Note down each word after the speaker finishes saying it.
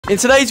In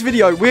today's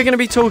video, we're going to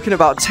be talking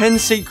about 10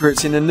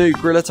 secrets in the new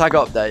Gorilla Tag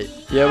update.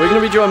 Yeah, we're going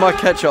to be joined by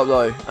Ketchup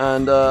though,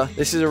 and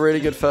this is a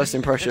really good first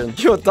impression.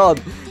 You're done.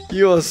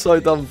 You are so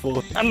done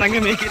for. I'm not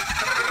going to make it.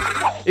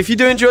 If you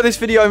do enjoy this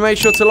video, make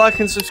sure to like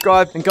and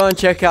subscribe and go and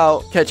check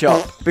out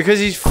Ketchup. Because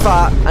he's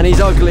fat and he's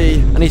ugly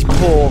and he's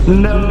poor.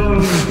 No.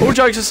 All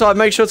jokes aside,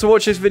 make sure to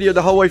watch this video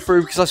the whole way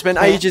through because I spent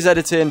ages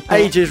editing,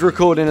 ages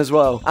recording as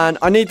well. And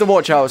I need the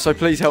watch hours, so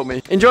please help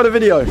me. Enjoy the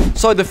video.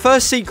 So the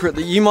first secret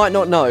that you might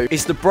not know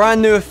is the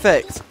brand new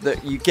effect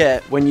that you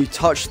get when you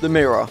touch the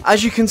mirror.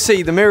 As you can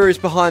see, the mirror is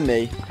behind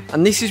me.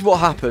 And this is what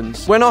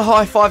happens. When I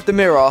high-five the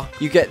mirror,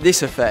 you get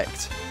this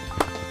effect.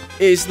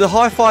 It's the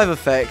high five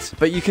effect,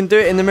 but you can do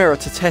it in the mirror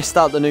to test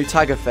out the new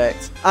tag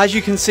effect. As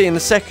you can see in the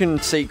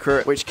second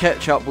secret, which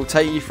Ketchup will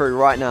take you through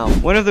right now.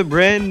 One of the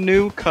brand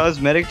new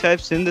cosmetic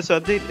types in this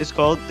update is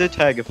called the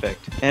tag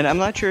effect. And I'm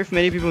not sure if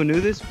many people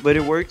knew this, but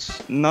it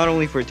works not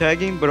only for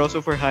tagging, but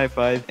also for high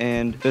five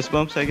and fist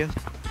bumps, I guess.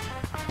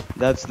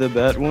 That's the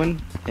bat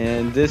one,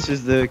 and this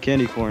is the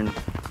candy corn.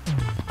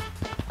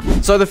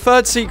 So the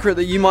third secret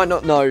that you might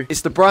not know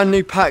is the brand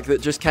new pack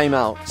that just came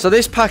out. So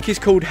this pack is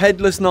called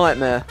Headless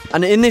Nightmare.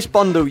 And in this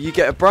bundle, you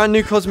get a brand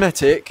new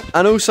cosmetic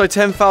and also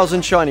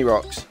 10,000 shiny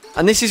rocks.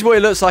 And this is what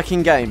it looks like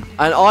in game.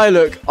 And I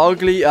look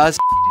ugly as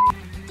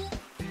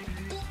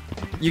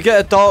You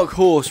get a dark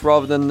horse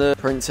rather than the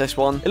princess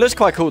one. It looks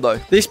quite cool though.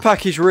 This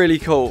pack is really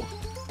cool.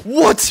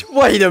 What?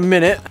 Wait a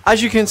minute.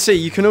 As you can see,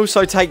 you can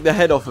also take the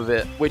head off of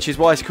it, which is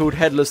why it's called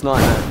Headless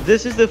Nightmare.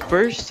 This is the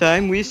first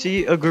time we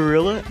see a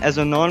gorilla as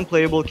a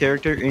non-playable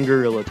character in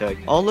Gorilla Tag.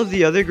 All of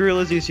the other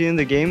gorillas you see in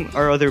the game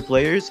are other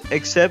players,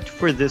 except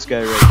for this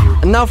guy right here.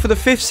 And now for the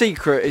fifth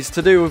secret is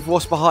to do with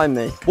what's behind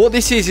me. What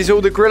this is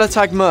all the Gorilla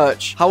Tag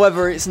merch.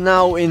 However, it's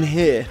now in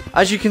here.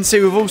 As you can see,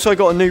 we've also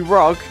got a new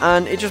rug,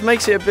 and it just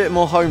makes it a bit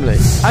more homely.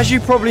 As you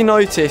probably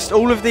noticed,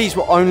 all of these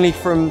were only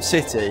from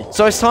City.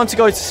 So it's time to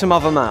go to some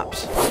other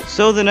maps.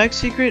 So the next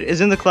secret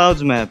is in the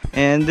Clouds map,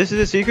 and this is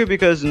a secret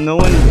because no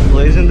one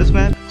plays in this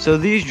map. So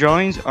these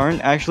drawings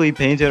aren't actually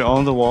painted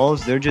on the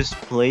walls, they're just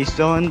placed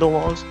on the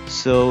walls.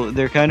 So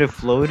they're kind of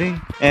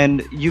floating,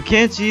 and you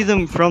can't see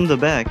them from the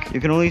back. You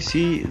can only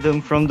see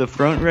them from the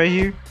front right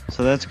here.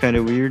 So that's kind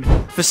of weird.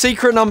 For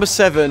secret number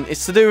 7,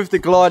 it's to do with the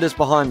gliders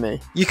behind me.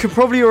 You can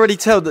probably already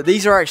tell that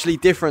these are actually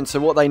different to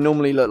what they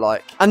normally look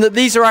like. And that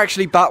these are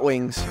actually bat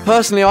wings.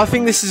 Personally, I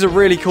think this is a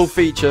really cool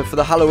feature for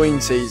the Halloween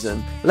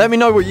season. Let me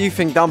know what you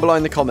think down below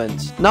in the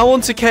comments. Now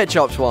on to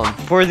Ketchup's one.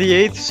 For the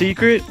 8th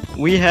secret,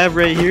 we have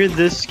right here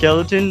this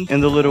skeleton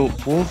and the little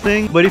pool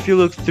thing. But if you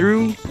look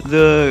through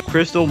the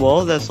crystal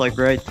wall that's like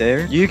right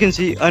there, you can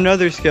see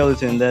another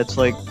skeleton that's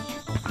like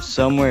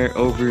somewhere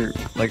over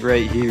like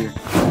right here.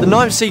 The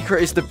 9th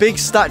secret is the big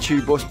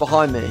statue what's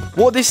behind me.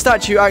 What this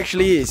statue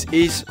actually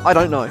is I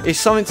don't know. It's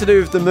something to do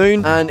with the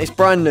moon and it's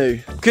brand new.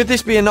 Could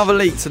this be another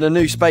leak to the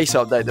new space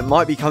update that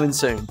might be coming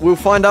soon? We'll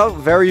find out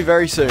very,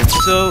 very soon.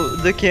 So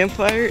the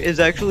campfire is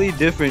actually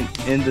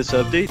different in this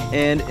update,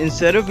 and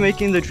instead of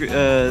making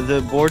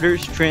the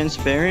borders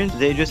transparent,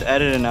 they just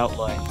added an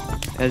outline.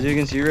 As you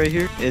can see right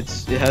here, it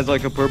has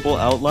like a purple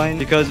outline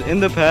because in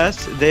the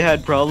past they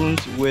had problems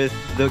with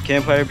the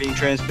campfire being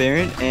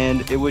transparent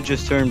and it would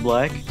just turn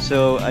black.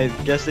 So I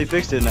guess they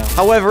fixed it now.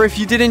 However, if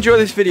you did enjoy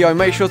this video,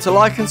 make sure to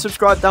like and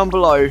subscribe down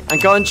below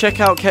and go and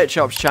check out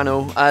Ketchup's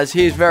channel as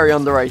he is very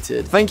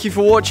underrated. Thank you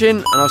for watching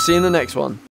and I'll see you in the next one.